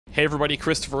Hey everybody,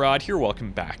 ChristopherOdd here.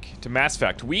 Welcome back to Mass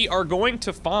Effect. We are going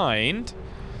to find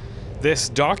this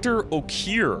Dr.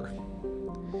 Okier.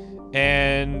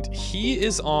 And he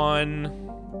is on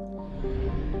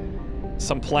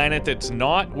some planet that's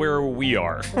not where we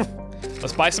are.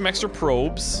 Let's buy some extra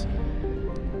probes.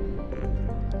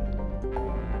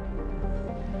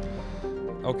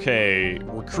 Okay,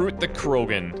 recruit the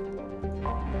Krogan.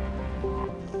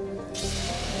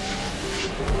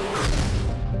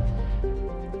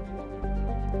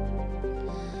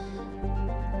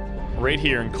 Right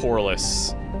here in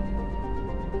Corliss.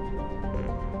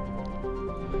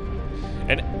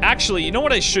 And actually, you know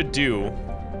what I should do?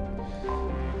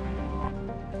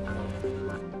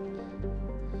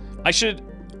 I should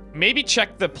maybe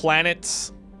check the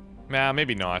planets. Nah,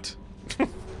 maybe not.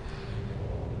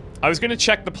 I was gonna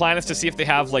check the planets to see if they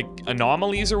have, like,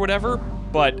 anomalies or whatever,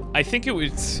 but I think it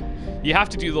was... You have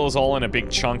to do those all in a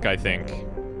big chunk, I think.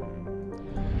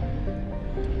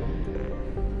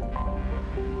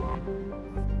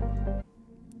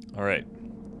 Alright.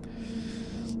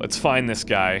 Let's find this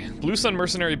guy. Blue Sun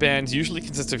mercenary bands usually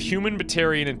consist of human,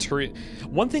 Batarian, and Turian.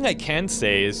 One thing I can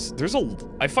say is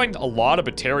I find a lot of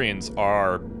Batarians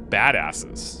are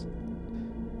badasses.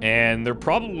 And they're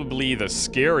probably the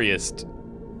scariest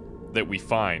that we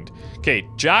find. Okay,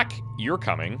 Jack, you're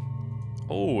coming.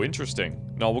 Oh, interesting.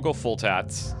 No, we'll go full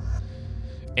tats.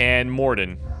 And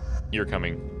Morden, you're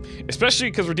coming.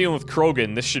 Especially because we're dealing with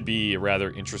Krogan, this should be a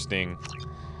rather interesting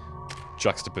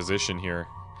juxtaposition here.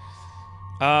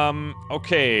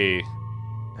 Okay.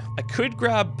 I could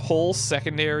grab Pull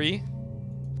secondary.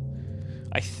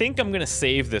 I think I'm gonna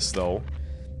save this, though.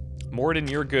 Morden,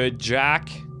 you're good. Jack.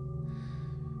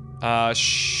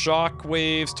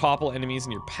 Shockwaves topple enemies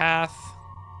in your path.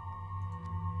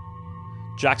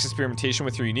 Jack's experimentation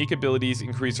with her unique abilities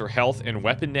increase her health and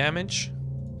weapon damage.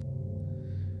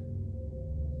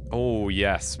 Oh,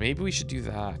 yes. Maybe we should do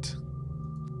that.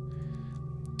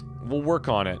 We'll work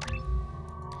on it.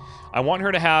 I want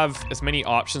her to have as many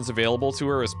options available to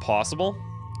her as possible.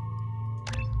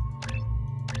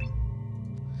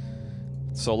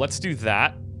 So let's do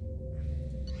that.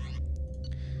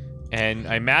 And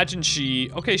I imagine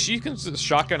okay, she can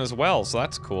shotgun as well, so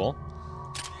that's cool.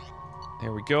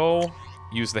 There we go.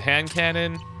 Use the hand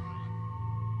cannon.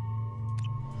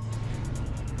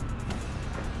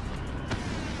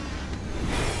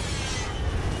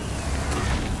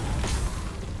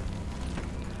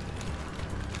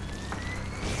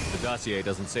 The dossier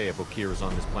doesn't say if Okier is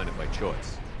on this planet by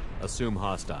choice. Assume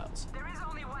hostiles. There is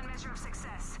only one measure of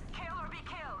success. Kill or be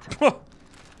killed.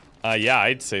 Yeah,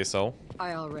 I'd say so.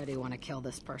 I already want to kill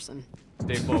this person.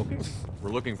 Stay focused. We're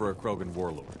looking for a Krogan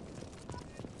warlord.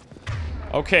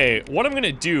 Okay, what I'm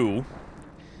gonna do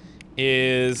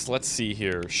is, let's see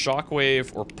here,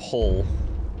 shockwave or pull.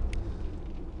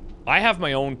 I have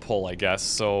my own pull, I guess,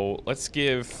 so let's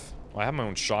give... Well, I have my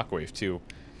own shockwave, too.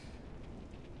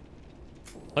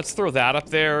 Let's throw that up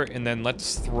there, and then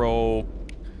let's throw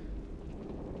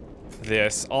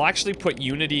this. I'll actually put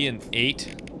Unity in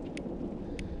 8.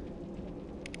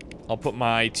 I'll put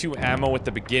my 2 ammo at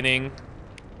the beginning.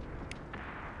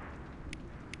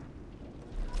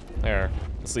 There.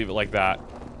 Let's leave it like that.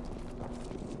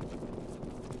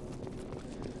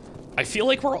 I feel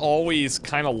like we're always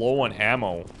kind of low on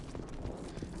ammo.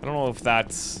 I don't know if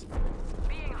that's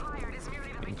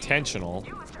intentional.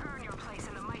 You must earn your place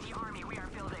in the mighty army we are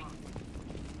building.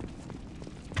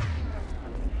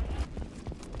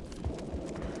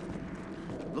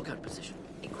 Lookout position.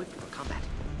 Equipped for combat.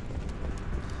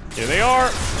 Here they are.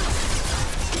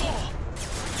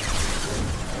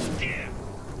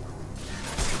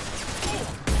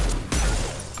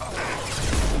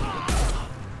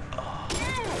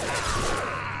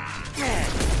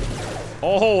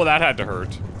 Oh, that had to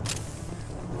hurt.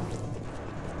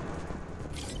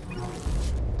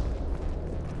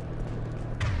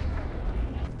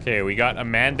 Okay, we got a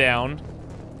man down.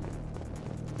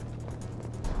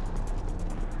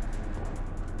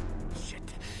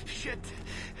 Shit.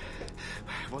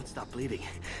 I won't stop bleeding.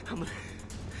 I'm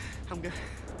gonna...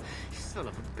 Son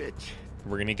of a bitch.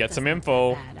 We're gonna get some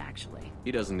info. Bad, actually.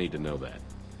 He doesn't need to know that.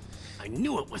 I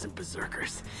knew it wasn't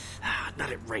berserkers.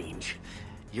 Not at range.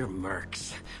 You're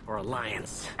mercs or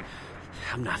Alliance.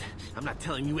 I'm not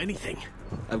telling you anything.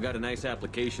 I've got a nice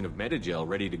application of Metagel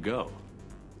ready to go.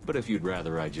 But if you'd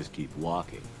rather I just keep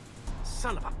walking.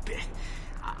 Son of a bitch.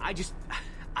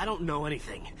 I don't know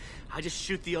anything. I just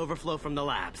shoot the overflow from the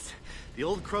labs. The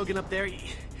old Krogan up there,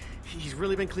 he's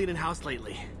really been cleaning house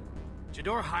lately.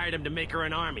 Jador hired him to make her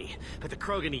an army, but the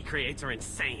Krogan he creates are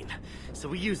insane. So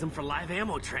we use them for live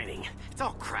ammo training. It's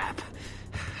all crap.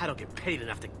 I don't get paid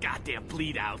enough to goddamn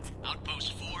bleed out.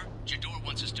 Outpost 4,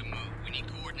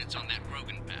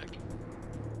 Krogan back.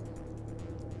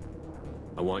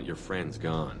 I want your friends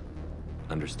gone.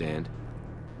 Understand?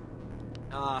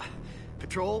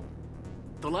 Patrol,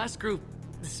 the last group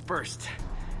dispersed.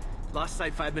 Lost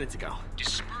sight 5 minutes ago.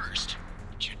 Dispersed?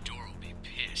 Jador will be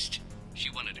pissed. She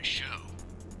wanted a show.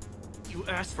 You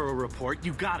asked for a report,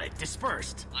 you got it.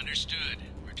 Dispersed. Understood.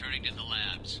 Returning to the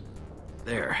labs.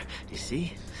 There, you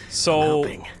see? So, I'm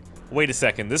helping. wait a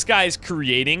second. This guy's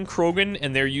creating Krogan,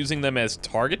 and they're using them as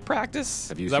target practice?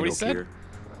 Have you Is that seen what he said? Okir?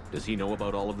 Does he know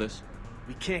about all of this?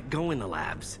 We can't go in the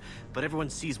labs, but everyone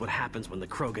sees what happens when the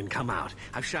Krogan come out.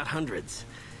 I've shot hundreds.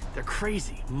 They're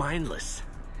crazy, mindless.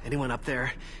 Anyone up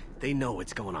there, they know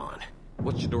what's going on.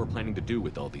 What's Jador planning to do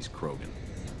with all these Krogan?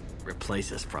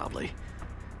 Replace us, probably.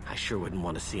 I sure wouldn't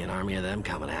want to see an army of them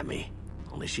coming at me.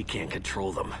 Only she can't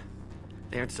control them.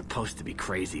 They aren't supposed to be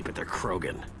crazy, but they're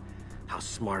Krogan. How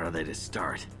smart are they to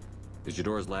start? Is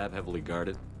Jador's lab heavily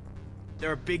guarded?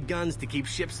 There are big guns to keep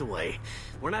ships away.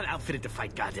 We're not outfitted to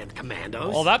fight goddamn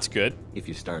commandos. Well, that's good. If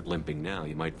you start limping now,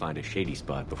 you might find a shady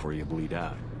spot before you bleed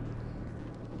out.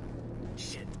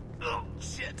 Shit. Oh,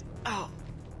 shit. Oh.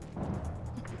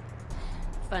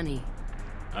 Funny.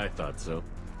 I thought so.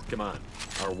 Come on.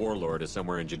 Our warlord is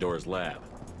somewhere in Jador's lab.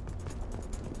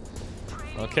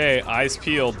 Okay, eyes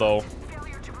peeled, though.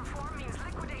 Failure to perform means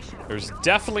liquidation. There's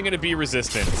definitely going to be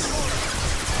resistance.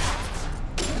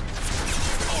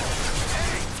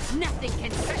 Nothing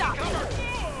can stop me.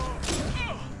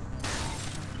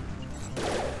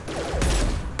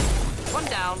 One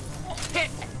down. Hit.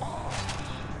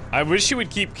 I wish he would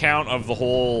keep count of the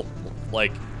whole,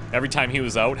 like, every time he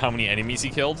was out, how many enemies he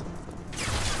killed.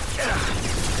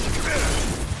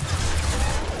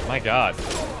 My god.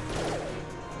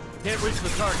 Can't reach the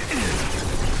target.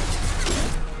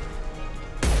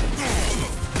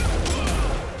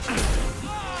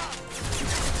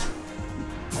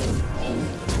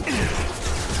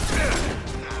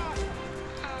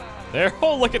 There,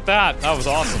 oh, look at that. That was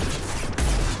awesome.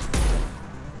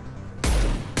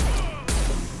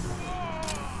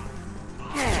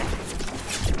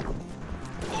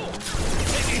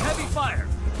 Taking heavy fire.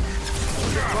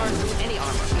 Burn through any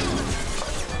armor.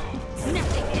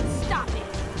 Nothing can stop me.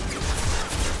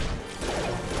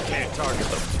 Can't target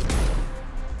them.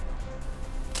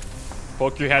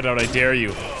 Poke your head out, I dare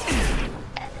you.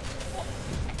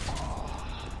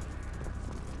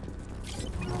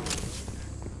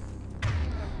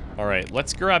 Alright,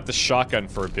 let's grab the shotgun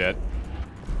for a bit.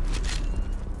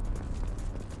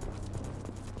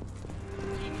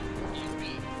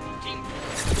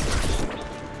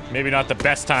 Maybe not the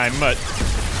best time, but...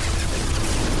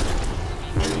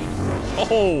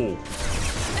 Oh!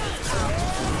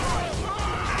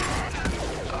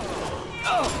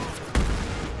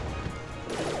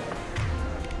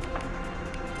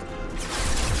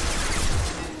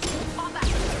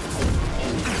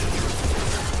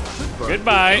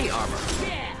 Goodbye. Any armor.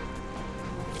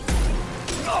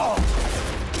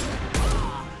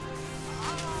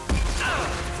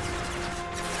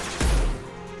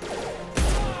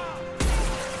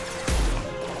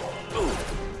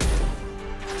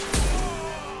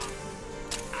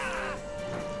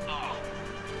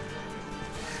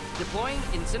 Deploying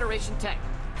incineration tech.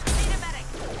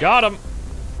 Got him.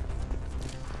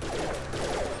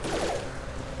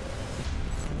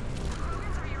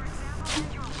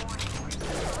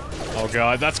 Oh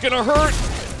god, that's gonna hurt!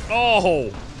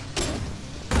 Oh!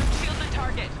 Shield the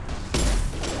target.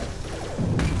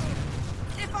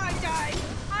 If I die,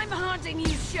 I'm haunting you,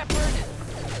 Shepard.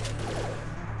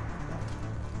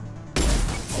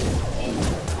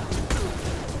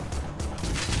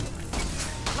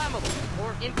 Flammable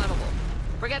or inflammable.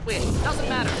 Forget which. Doesn't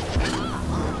matter.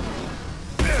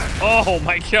 Oh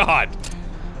my god!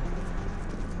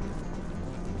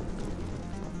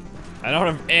 I don't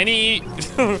have any...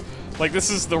 like,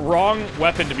 this is the wrong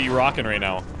weapon to be rocking right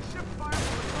now.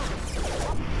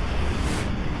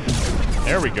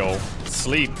 There we go.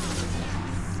 Sleep.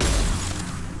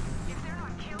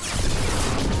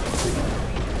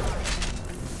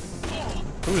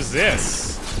 Who is this?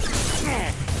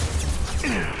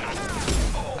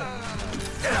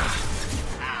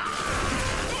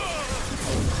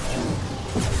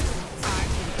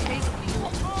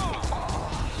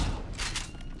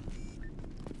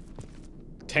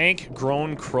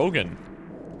 Tank-grown Krogan.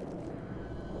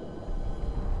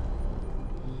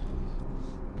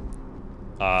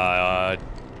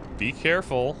 Be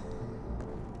careful.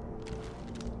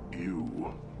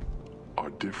 You are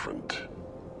different.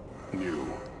 New.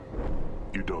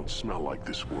 You don't smell like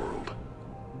this world.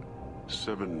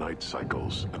 7 night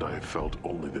cycles, and I have felt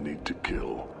only the need to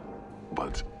kill.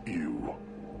 But you...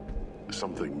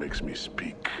 something makes me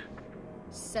speak.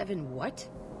 7 what?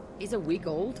 He's a week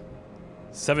old?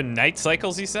 7 night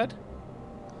cycles, he said?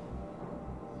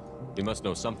 He must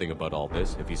know something about all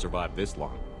this if he survived this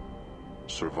long.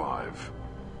 Survive.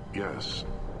 Yes,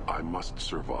 I must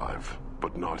survive,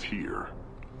 but not here.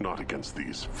 Not against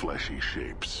these fleshy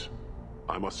shapes.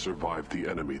 I must survive the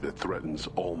enemy that threatens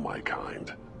all my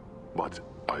kind. But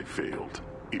I failed,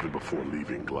 even before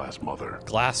leaving Glass Mother.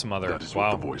 Glass Mother, That is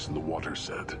wow. what the voice in the water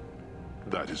said.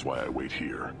 That is why I wait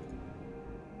here.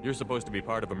 You're supposed to be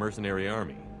part of a mercenary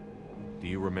army. Do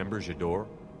you remember J'ador?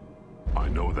 I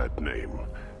know that name.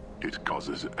 It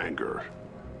causes anger,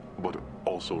 but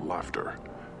also laughter.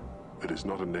 It is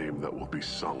not a name that will be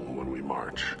sung when we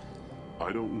march.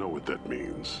 I don't know what that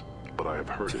means, but I have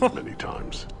heard it many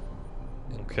times.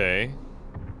 Okay.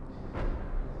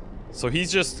 So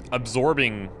he's just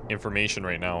absorbing information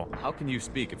right now. How can you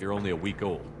speak if you're only a week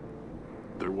old?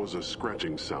 There was a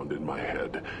scratching sound in my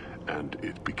head, and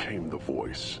it became the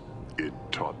voice. It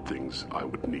taught things I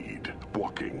would need.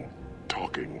 Walking,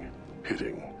 talking,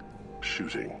 hitting,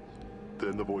 shooting.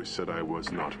 Then the voice said I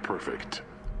was not perfect,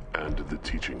 and the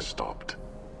teaching stopped.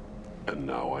 And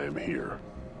now I am here.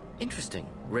 Interesting.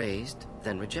 Raised,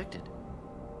 then rejected.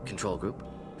 Control group.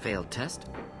 Failed test.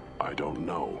 I don't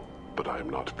know, but I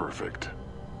am not perfect.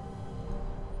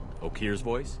 Okir's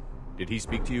voice? Did he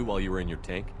speak to you while you were in your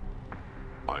tank?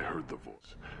 I heard the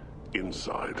voice.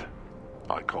 Inside.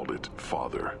 I called it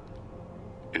Father.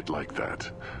 It liked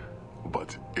that.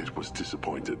 But it was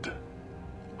disappointed.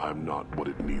 I'm not what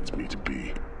it needs me to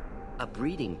be. A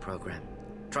breeding program.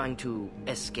 Trying to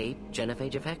escape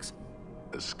genophage effects?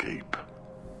 Escape.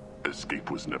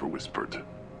 Escape was never whispered.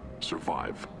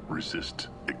 Survive, resist,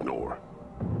 ignore.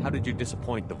 How did you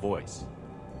disappoint the voice?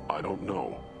 I don't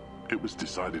know. It was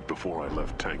decided before I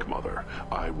left Tank Mother.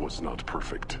 I was not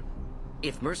perfect.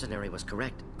 If Mercenary was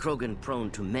correct, Krogan prone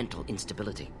to mental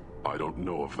instability. I don't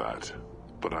know of that,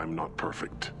 but I'm not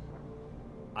perfect.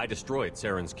 I destroyed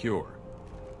Saren's cure.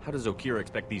 How does Okir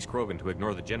expect these Krogan to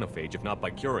ignore the genophage if not by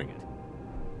curing it?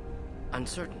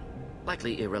 Uncertain.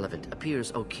 Likely irrelevant.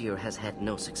 Appears Okir has had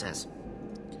no success.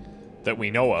 That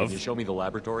we know Can you of. show me the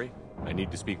laboratory? I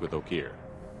need to speak with Okir.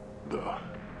 The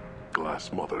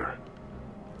Glass Mother.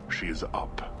 She is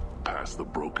up, past the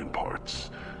broken parts,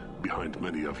 behind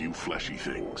many of you fleshy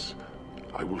things.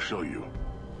 I will show you.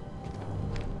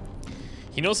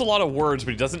 He knows a lot of words,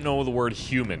 but he doesn't know the word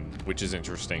human, which is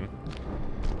interesting.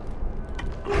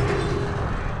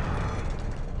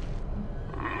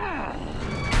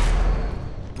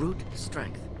 Brute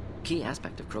strength. Key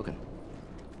aspect of Krogan.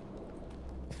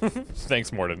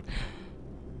 Thanks, Morden.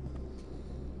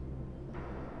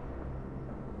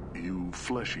 You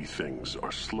fleshy things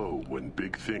are slow when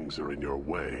big things are in your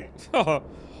way.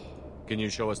 Can you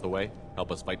show us the way?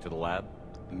 Help us fight to the lab?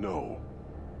 No,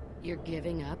 You're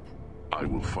giving up? I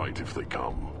will fight if they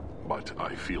come, but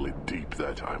I feel it deep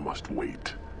that I must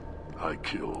wait. I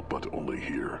kill, but only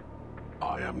here.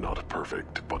 I am not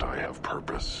perfect, but I have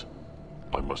purpose.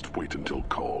 I must wait until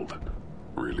called,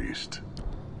 released.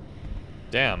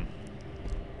 Damn.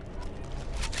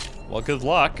 Well, good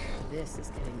luck. This is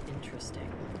getting interesting.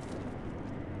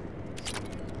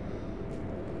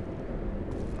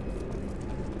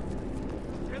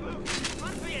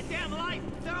 Run for your damn life!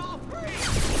 They're all free!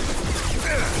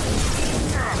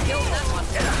 Kill that one.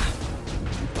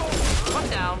 One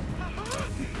down.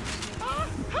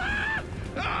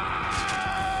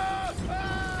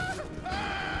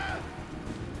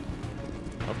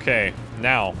 Okay,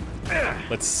 now,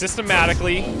 let's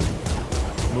systematically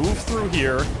move through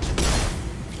here.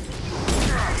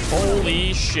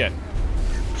 Holy shit.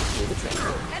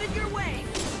 Headed your way!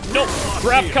 Nope!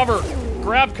 Grab cover!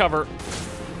 Grab cover!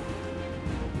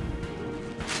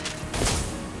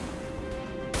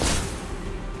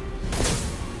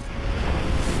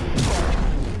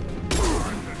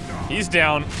 He's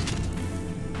down.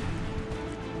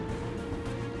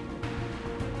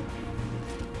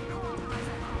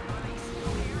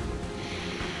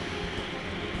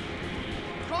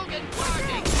 Krogan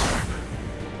charging.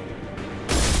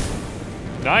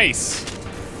 Nice.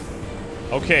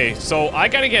 Okay, so I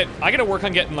gotta work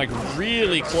on getting like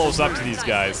really close up to these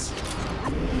guys.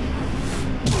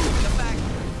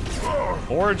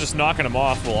 Or just knocking them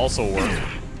off will also work.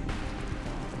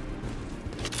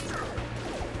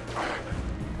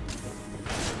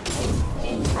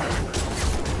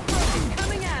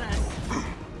 Coming at us!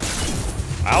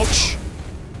 Ouch.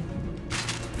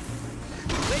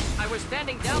 Wish I was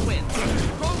standing downwind.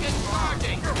 Krogan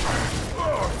charging.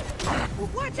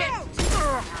 Watch out!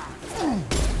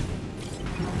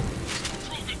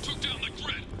 Krogan took down the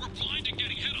grid. We're blind and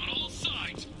getting hit on all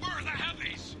sides. Where are the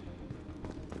heavies?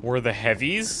 Were the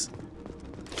heavies?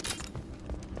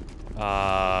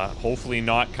 Hopefully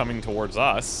not coming towards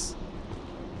us.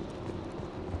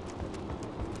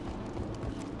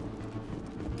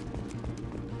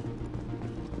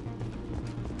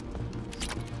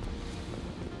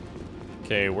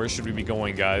 Okay, where should we be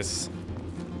going, guys?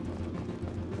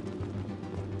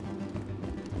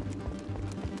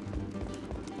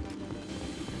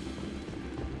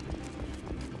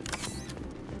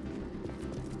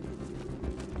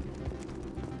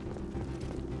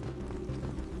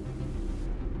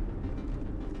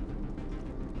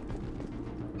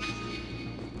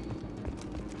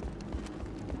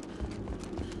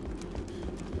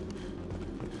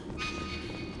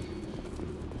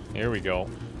 Here we go.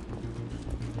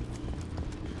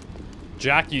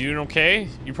 Jack, you doing okay?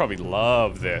 You probably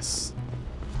love this.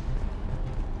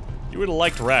 You would have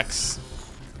liked Rex.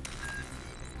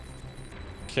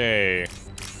 Okay.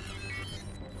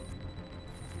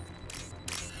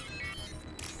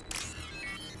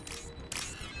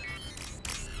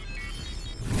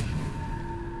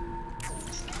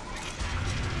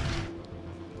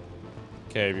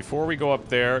 Okay, before we go up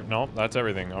there... Nope, that's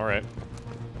everything. Alright.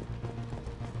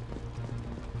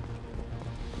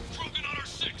 Krogan on our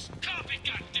 6. Copy,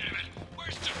 goddammit.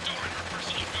 Where's Jedorah and her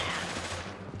personal guard?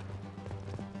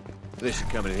 This should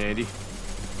come in handy.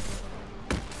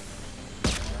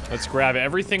 Let's grab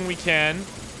everything we can.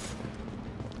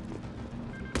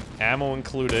 Ammo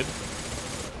included.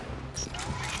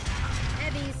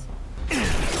 Heavies.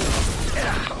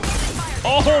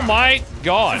 Oh my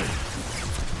god!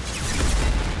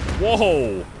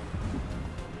 Whoa!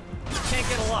 Can't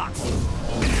get a lock.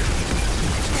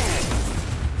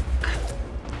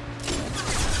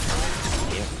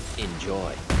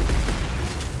 Enjoy.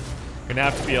 Gonna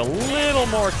have to be a little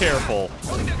more careful.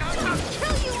 Kill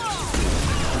you all!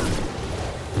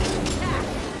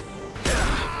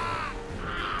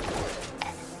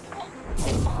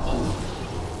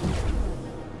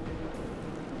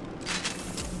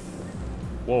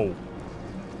 Whoa.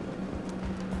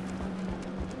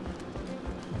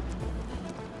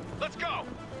 Let's go!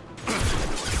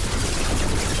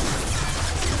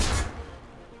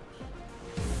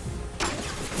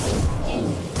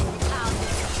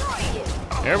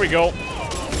 There we go.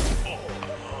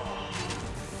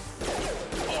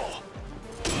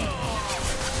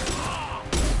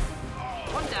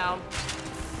 One down.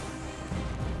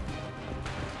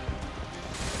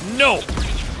 No!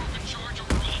 Krogan charge or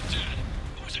we're all dead.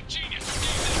 Who's a genius?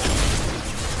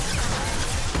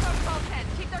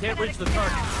 Can't reach the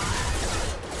target.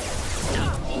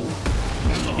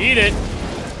 Eat it.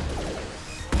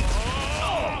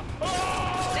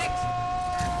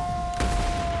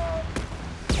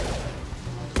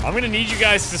 I'm gonna need you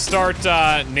guys to start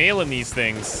nailing these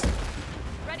things.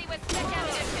 Ready with stick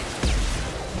ammunition.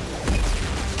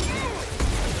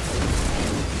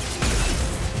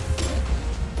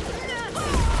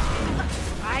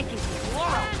 I can keep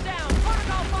Stand down.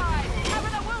 Protocol 5. Cover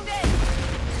the wounded.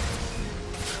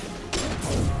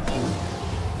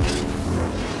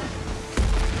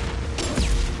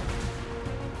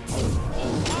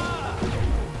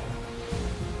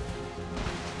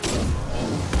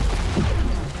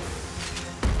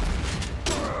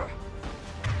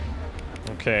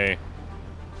 Okay.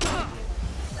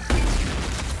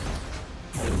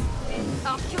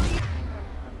 I'll kill you.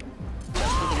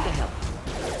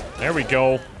 There we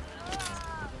go.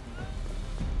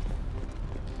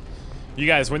 You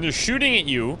guys, when they're shooting at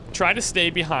you, try to stay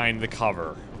behind the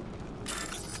cover.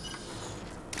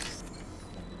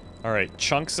 Alright,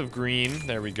 chunks of green.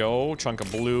 There we go. Chunk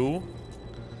of blue.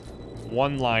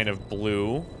 One line of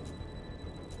blue.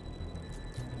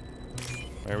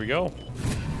 There we go.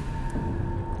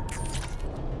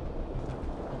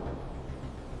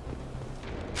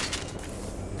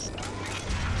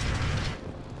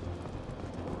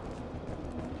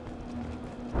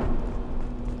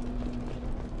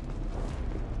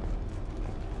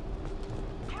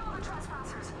 Kill the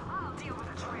trespassers. I'll deal with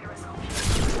the traitors.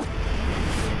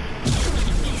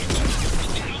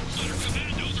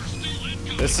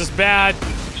 This is bad.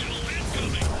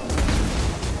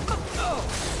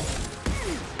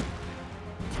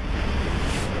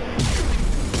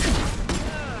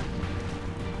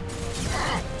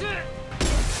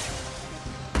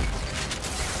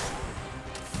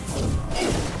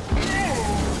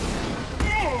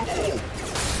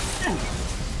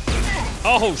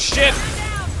 Oh, shit!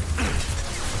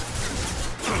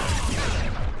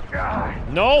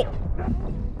 No!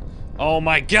 Oh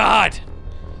my god!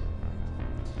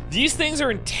 These things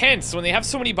are intense. When they have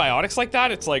so many biotics like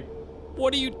that, it's like,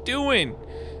 what are you doing?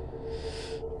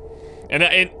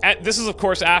 And this is, of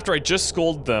course, after I just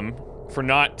scolded them for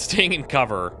not staying in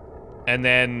cover. And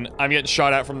then I'm getting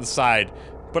shot at from the side.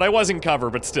 But I was in cover,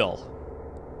 but still.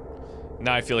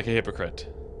 Now I feel like a hypocrite.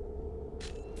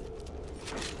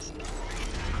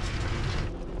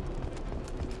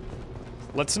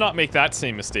 Let's not make that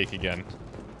same mistake again.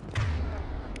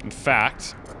 In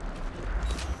fact...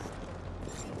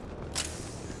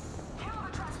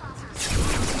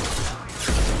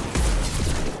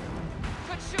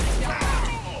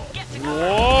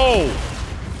 Whoa!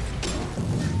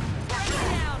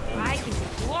 I can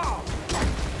whoa.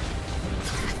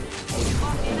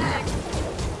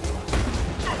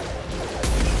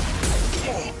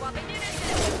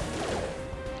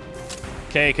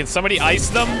 Okay, can somebody ice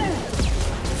them?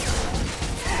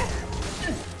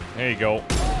 There you go.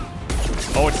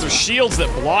 Oh, it's their shields that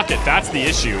block it. That's the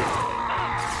issue.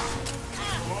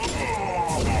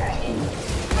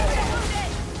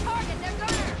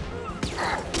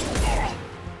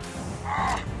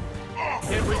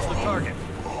 Can't reach the target.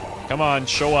 Come on,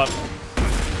 show up.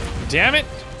 Damn it!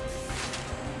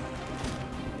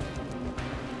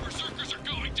 Berserkers are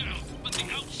going down, but the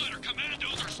outsider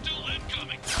commandos are still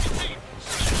incoming.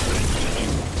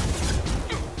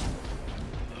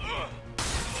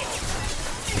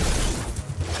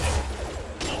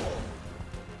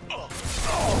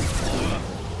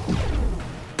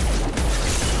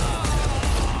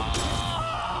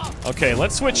 Okay,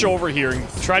 let's switch over here and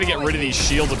try to get rid of these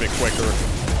shields a bit quicker.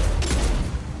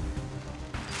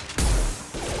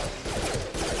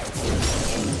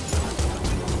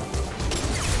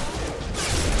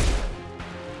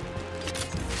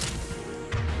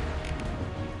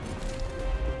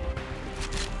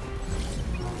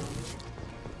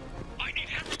 I need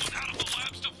everyone out of the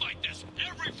labs to fight this.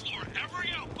 Every floor,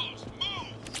 every outpost,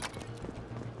 move!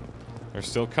 They're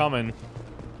still coming.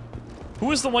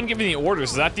 Who is the one giving the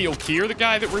orders? Is that the Okier, the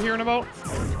guy that we're hearing about?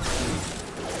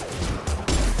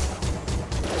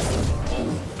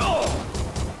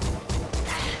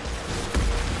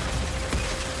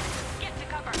 Get to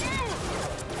cover.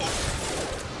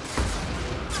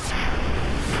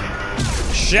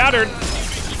 Shattered!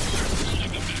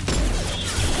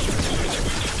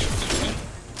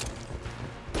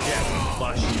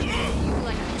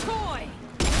 Like a toy.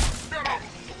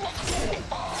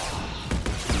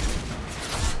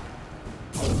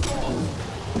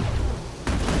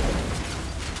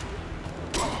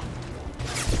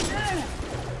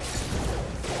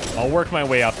 I'll work my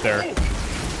way up there.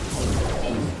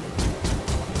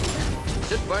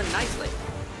 Should burn nicely.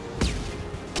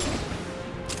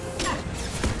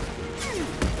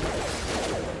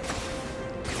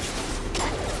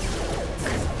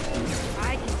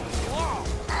 I can whoa.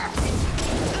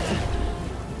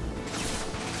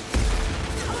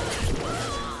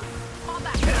 Fall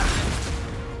back.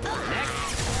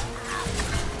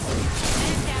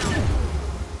 Man down.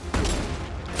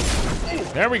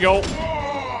 There we go.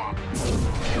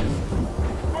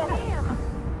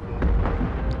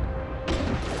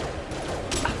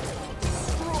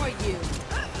 Destroy you.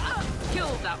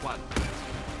 Kill that one.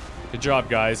 Good job,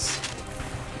 guys.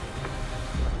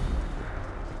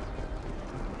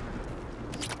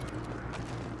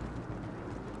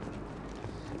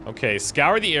 Okay,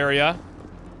 scour the area.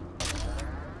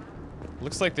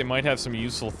 Looks like they might have some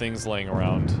useful things laying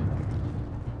around.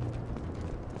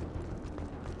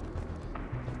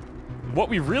 What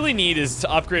we really need is to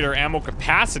upgrade our ammo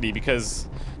capacity, because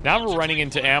now we're running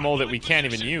into ammo that we can't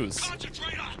even use.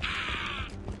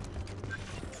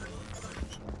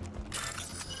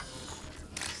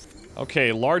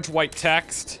 Okay, large white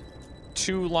text,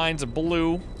 2 lines of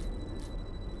blue,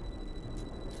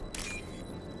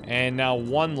 and now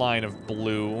 1 line of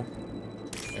blue.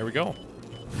 There we go.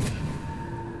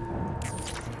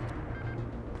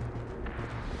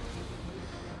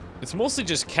 It's mostly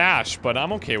just cash, but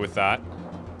I'm okay with that.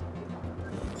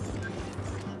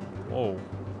 Whoa.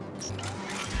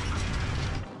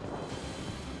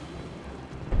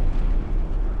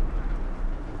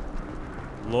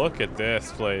 Look at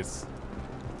this place.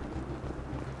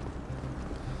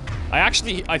 I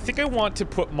think I want to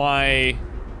put my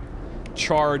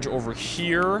charge over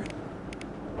here.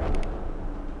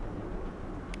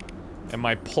 And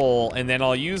my pull, and then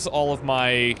I'll use all of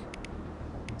my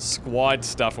squad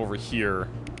stuff over here.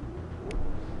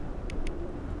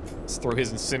 Let's throw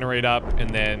his incinerate up, and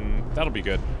then that'll be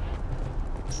good.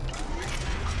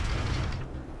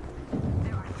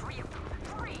 There are 3 of them.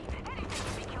 3. Anything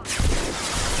can be killed.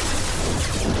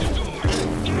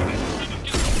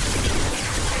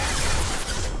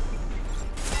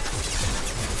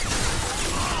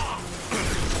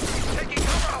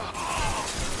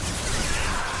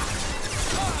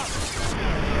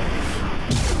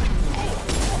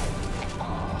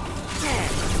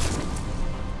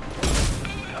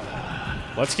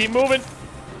 Let's keep moving.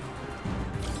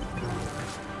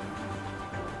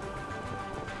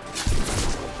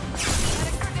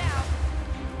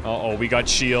 Uh-oh, we got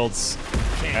shields.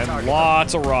 And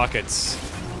lots of rockets.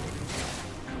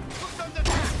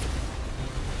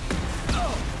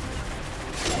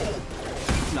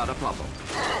 Not a problem.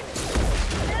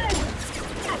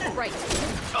 Right.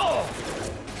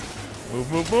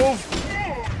 Move, move, move.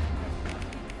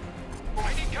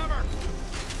 I need cover.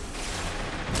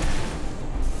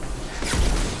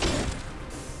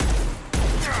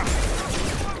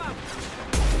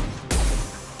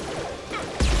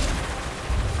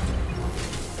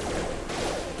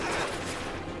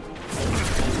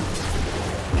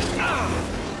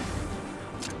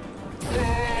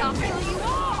 I'll kill you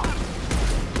all.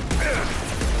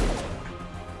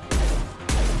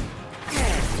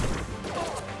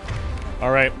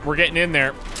 All right, we're getting in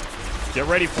there. Get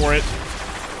ready for it.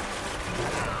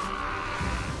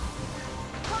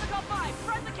 Protocol 5,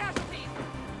 friend the casualties.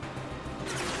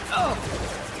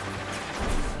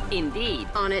 Indeed.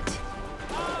 On it.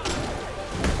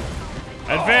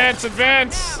 Advance,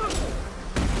 advance!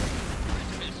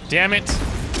 Damn it.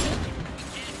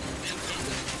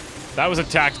 That was a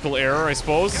tactical error, I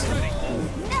suppose. Nothing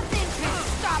can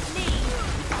stop me.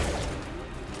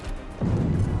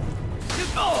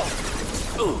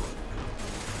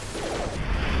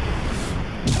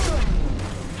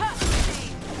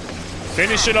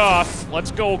 Finish it off.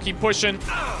 Let's go, keep pushing.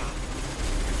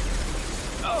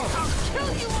 I'll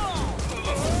kill you all.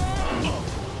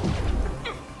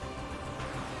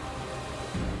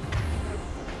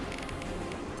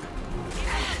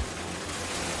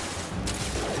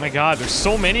 Oh my god, there's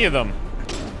so many of them.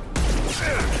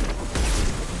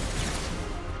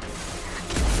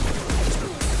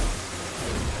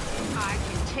 I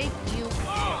can take you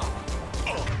all.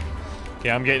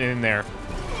 Okay, I'm getting in there.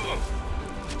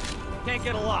 Can't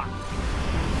get a lock.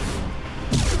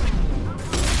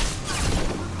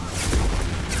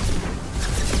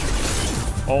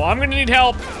 Oh, I'm gonna need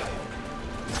help.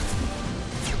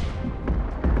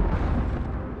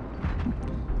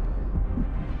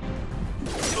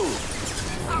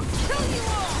 I'll kill you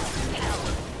all.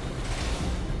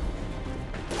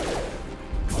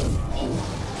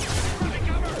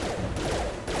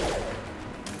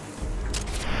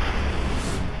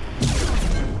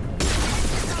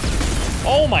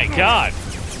 Oh my god.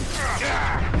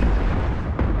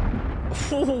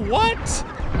 What?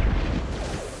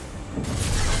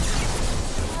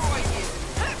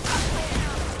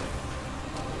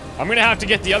 I'm gonna have to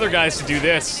get the other guys to do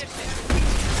this.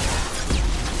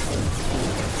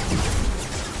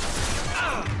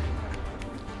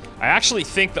 I actually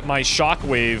think that my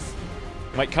shockwave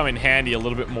might come in handy a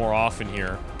little bit more often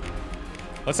here.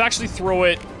 Let's actually throw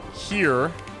it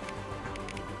here.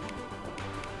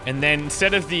 And then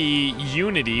instead of the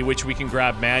Unity, which we can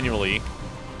grab manually,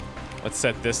 let's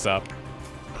set this up.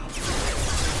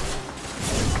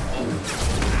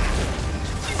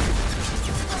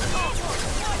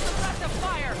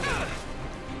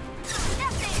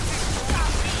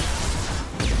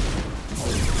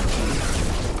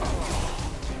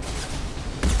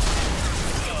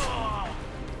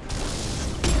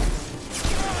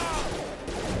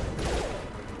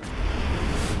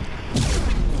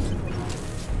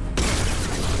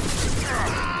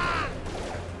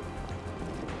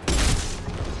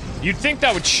 You'd think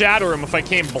that would shatter him if I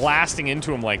came blasting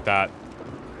into him like that.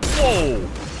 Whoa!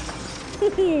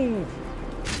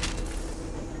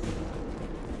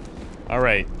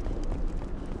 Alright.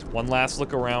 One last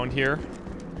look around here.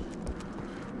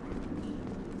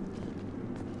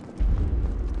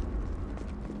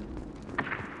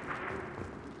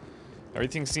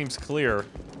 Everything seems clear.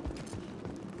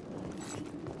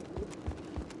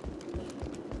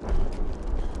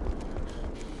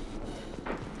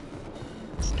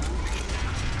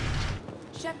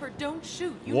 Shepard, don't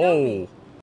shoot. You Whoa. know me.